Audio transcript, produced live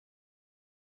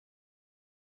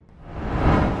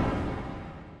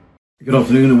Good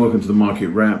afternoon and welcome to the market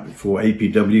wrap for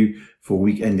APW for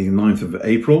week ending 9th of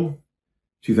April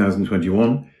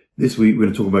 2021. This week we're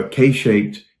going to talk about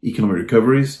K-shaped economic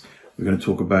recoveries. We're going to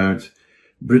talk about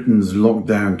Britain's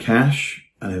lockdown cash,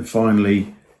 and then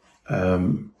finally,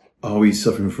 are we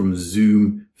suffering from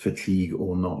Zoom fatigue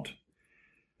or not?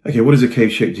 Okay, what is a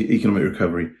K-shaped economic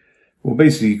recovery? Well,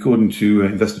 basically, according to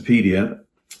Investopedia,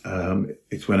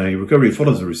 it's when a recovery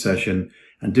follows a recession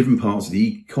and different parts of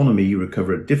the economy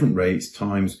recover at different rates,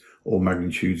 times, or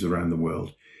magnitudes around the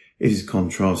world. It is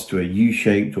contrast to a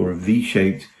U-shaped or a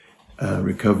V-shaped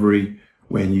recovery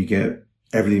when you get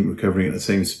everything recovering at the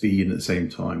same speed and at the same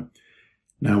time.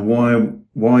 Now,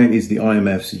 why is the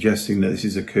IMF suggesting that this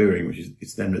is occurring, which is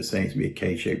it's them that's saying it to be a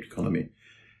K-shaped economy,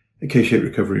 a K-shaped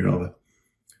recovery rather?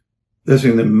 They're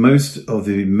saying that most of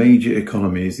the major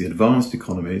economies, the advanced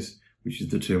economies, which is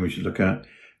the term we should look at,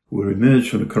 will emerge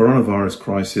from the coronavirus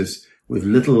crisis with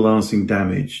little lasting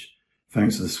damage,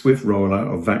 thanks to the swift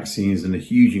rollout of vaccines and a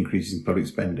huge increase in public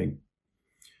spending.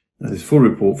 Now, this full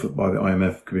report by the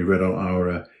IMF can be read on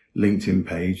our LinkedIn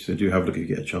page, so do have a look if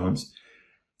you get a chance.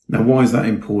 Now, why is that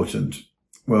important?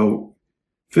 Well,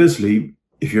 firstly,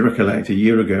 if you recollect, a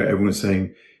year ago, everyone was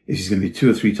saying this is going to be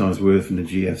 2 or 3 times worse than the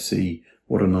GFC.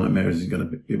 What a nightmare is it going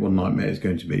to be? What a nightmare it's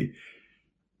going to be.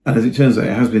 And as it turns out,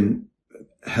 it has been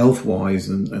health-wise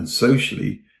and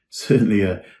socially certainly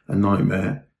a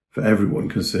nightmare for everyone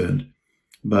concerned.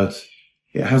 But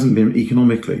it hasn't been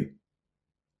economically,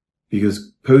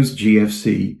 because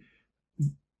post-GFC,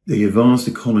 the advanced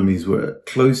economies were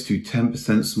close to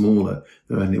 10% smaller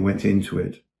than when they went into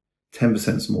it.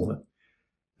 10% smaller.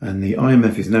 And the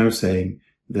IMF is now saying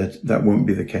that that won't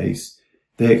be the case.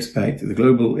 They expect the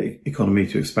global economy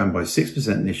to expand by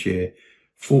 6% this year,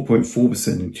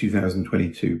 4.4% in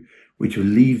 2022, which will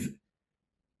leave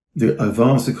the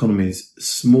advanced economies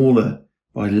smaller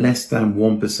by less than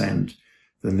 1%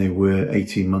 than they were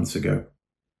 18 months ago.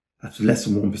 That's less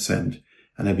than 1%.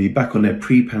 And they'll be back on their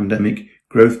pre-pandemic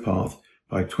growth path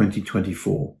by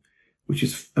 2024, which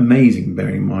is amazing,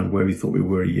 bearing in mind where we thought we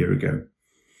were a year ago.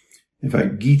 In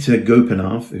fact, Geeta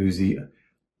Gopinath, who's the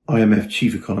IMF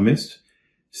chief economist,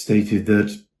 stated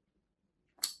that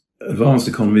advanced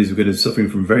economies are going to be suffering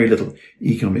from very little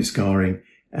economic scarring,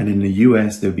 and in the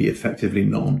US there'll be effectively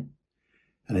none.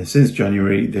 And then since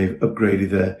January, they've upgraded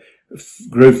their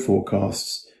growth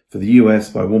forecasts for the US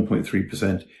by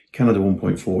 1.3%, Canada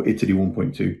 1.4%, Italy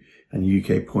 1.2%, and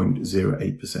UK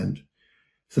 0.08%.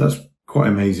 So that's quite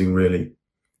amazing, really.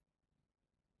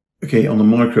 Okay, on the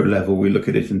micro level, we look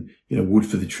at it and, wood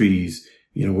for the trees,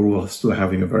 we're all still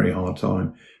having a very hard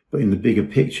time. But in the bigger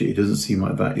picture, it doesn't seem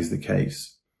like that is the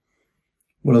case.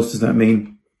 What else does that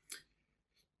mean?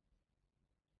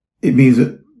 It means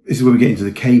that this is where we get into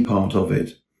the K part of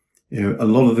it. A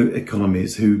lot of the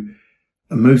economies who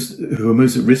are most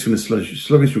at risk from a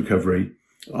sluggish recovery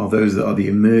are those that are the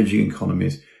emerging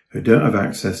economies who don't have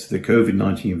access to the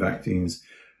COVID-19 vaccines,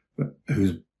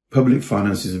 whose public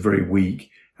finances are very weak,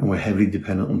 and we're heavily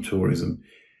dependent on tourism.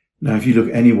 Now, if you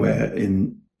look anywhere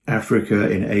in Africa,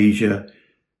 in Asia,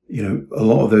 a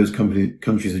lot of those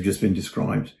countries have just been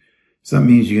described. So that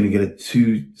means you're going to get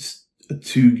a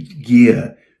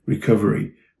two-gear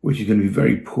recovery, which is going to be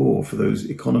very poor for those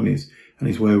economies. And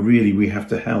it's where really we have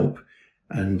to help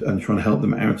and try and help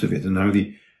them out of it. And now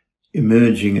the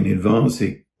emerging and the advanced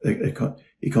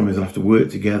economies will have to work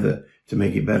together to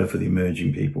make it better for the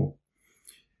emerging people.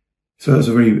 So that's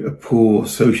a poor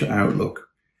social outlook.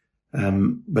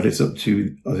 But it's up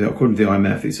to, according to the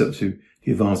IMF, it's up to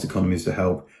the advanced economies to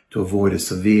help to avoid a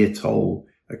severe toll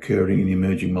occurring in the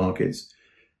emerging markets.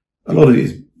 A lot of it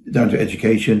is down to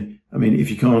education. I mean, if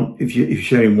you're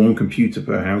sharing one computer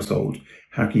per household,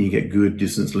 how can you get good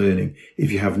distance learning?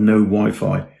 If you have no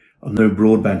Wi-Fi or no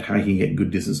broadband, how can you get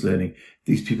good distance learning?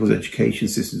 These people's education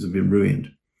systems have been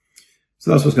ruined.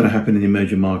 So that's what's going to happen in the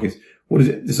emerging markets. What does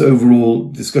this overall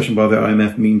discussion by the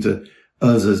IMF mean to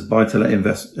us as buy-to-let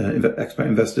expat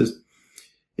investors?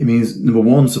 It means, number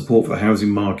one, support for the housing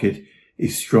market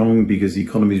is strong because the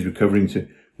economy is recovering to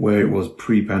where it was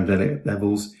pre-pandemic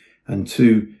levels. And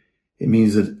two, it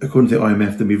means that, according to the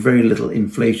IMF, there'll be very little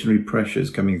inflationary pressures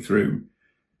coming through,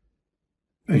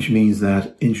 which means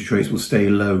that interest rates will stay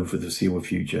low for the foreseeable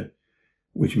future,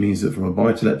 which means that from a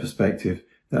buy-to-let perspective,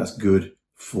 that's good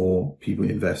for people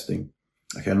investing.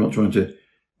 Okay, I'm not trying to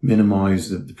minimize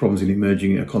the problems in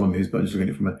emerging economies, but I'm just looking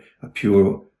at it from a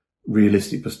pure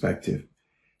realistic perspective.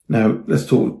 Now, let's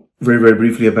talk very, very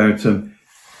briefly about the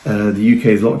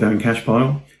UK's lockdown cash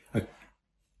pile.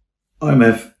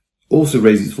 IMF also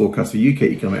raised its forecast for UK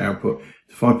economic output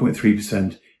to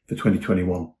 5.3% for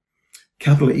 2021.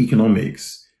 Capital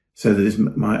Economics so that this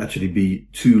might actually be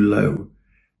too low,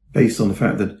 based on the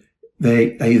fact that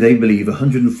they believe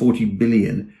 140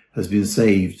 billion has been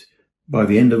saved by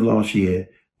the end of last year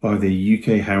by the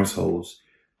UK households,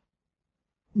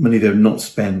 money they've not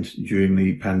spent during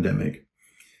the pandemic.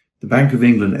 The Bank of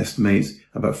England estimates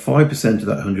about 5% of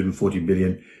that 140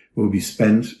 billion will be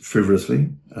spent frivolously,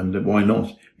 and why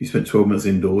not? You spent 12 months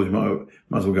indoors, you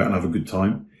might as well go out and have a good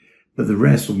time. But the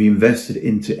rest will be invested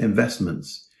into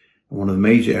investments. And one of the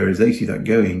major areas they see that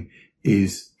going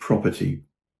is property.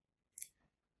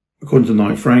 According to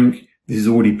Knight Frank, this is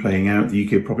already playing out. The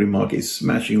UK property market is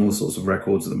smashing all sorts of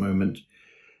records at the moment.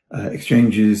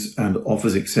 Exchanges and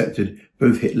offers accepted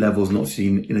both hit levels not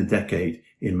seen in a decade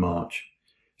in March.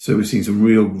 So we're seeing some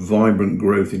real vibrant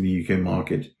growth in the UK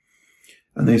market.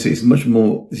 And they say this is much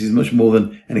more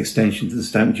than an extension to the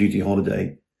stamp duty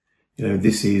holiday.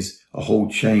 This is a whole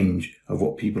change of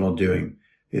what people are doing.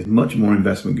 There's much more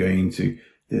investment going into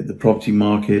the property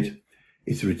market.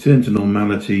 It's a return to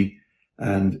normality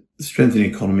and strengthening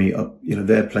the economy.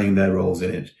 They're playing their roles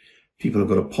in it. People have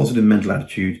got a positive mental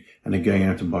attitude and they're going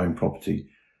out and buying property.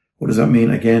 What does that mean?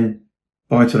 Again,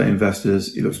 buy-to-let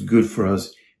investors, it looks good for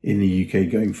us in the UK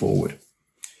going forward.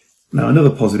 Now,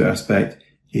 another positive aspect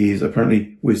is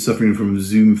apparently we're suffering from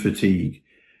Zoom fatigue.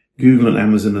 Google and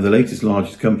Amazon are the latest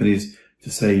largest companies to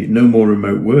say no more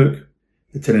remote work.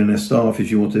 They're telling their staff if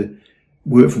you want to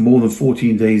work for more than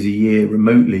 14 days a year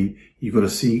remotely, you've got to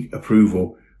seek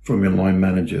approval from your line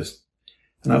managers.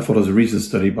 And that follows a recent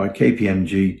study by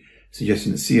KPMG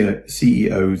suggesting that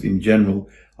CEOs in general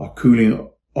are cooling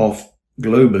off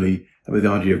globally with the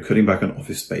idea of cutting back on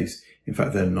office space. In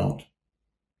fact, they're not.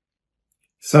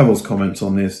 Savills' comments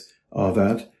on this are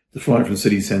that the flight from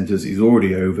city centres is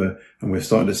already over and we're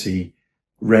starting to see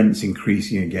rents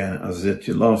increasing again. As I said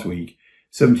to you last week,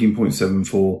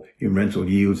 17.74 in rental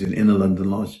yields in inner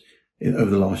London over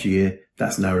the last year.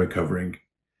 That's now recovering.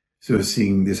 So we're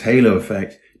seeing this halo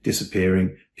effect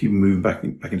disappearing, people moving back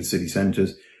into city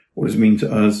centres. What does it mean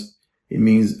to us? It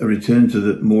means a return to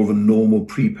the more of a normal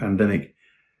pre-pandemic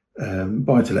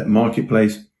buy-to-let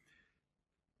marketplace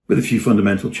with a few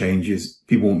fundamental changes.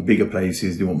 People want bigger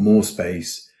places, they want more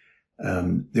space,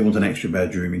 they want an extra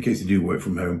bedroom in case they do work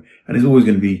from home. And there's always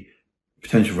going to be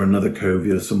potential for another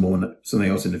COVID or something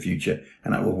else in the future,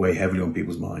 and that will weigh heavily on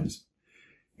people's minds.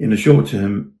 In the short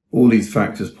term, all these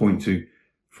factors point to,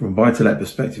 from a buy-to-let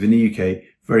perspective in the UK,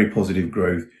 very positive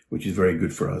growth, which is very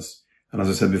good for us. And as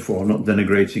I said before, I'm not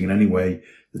denigrating in any way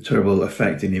the terrible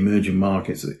effect in the emerging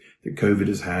markets that COVID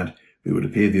has had. It would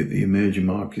appear that the emerging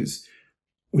markets,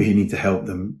 we need to help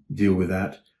them deal with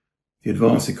that. The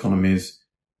advanced economies,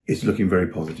 it's looking very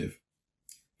positive.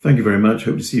 Thank you very much.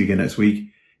 Hope to see you again next week.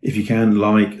 If you can,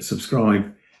 like,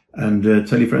 subscribe, and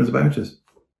tell your friends about us.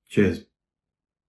 Cheers.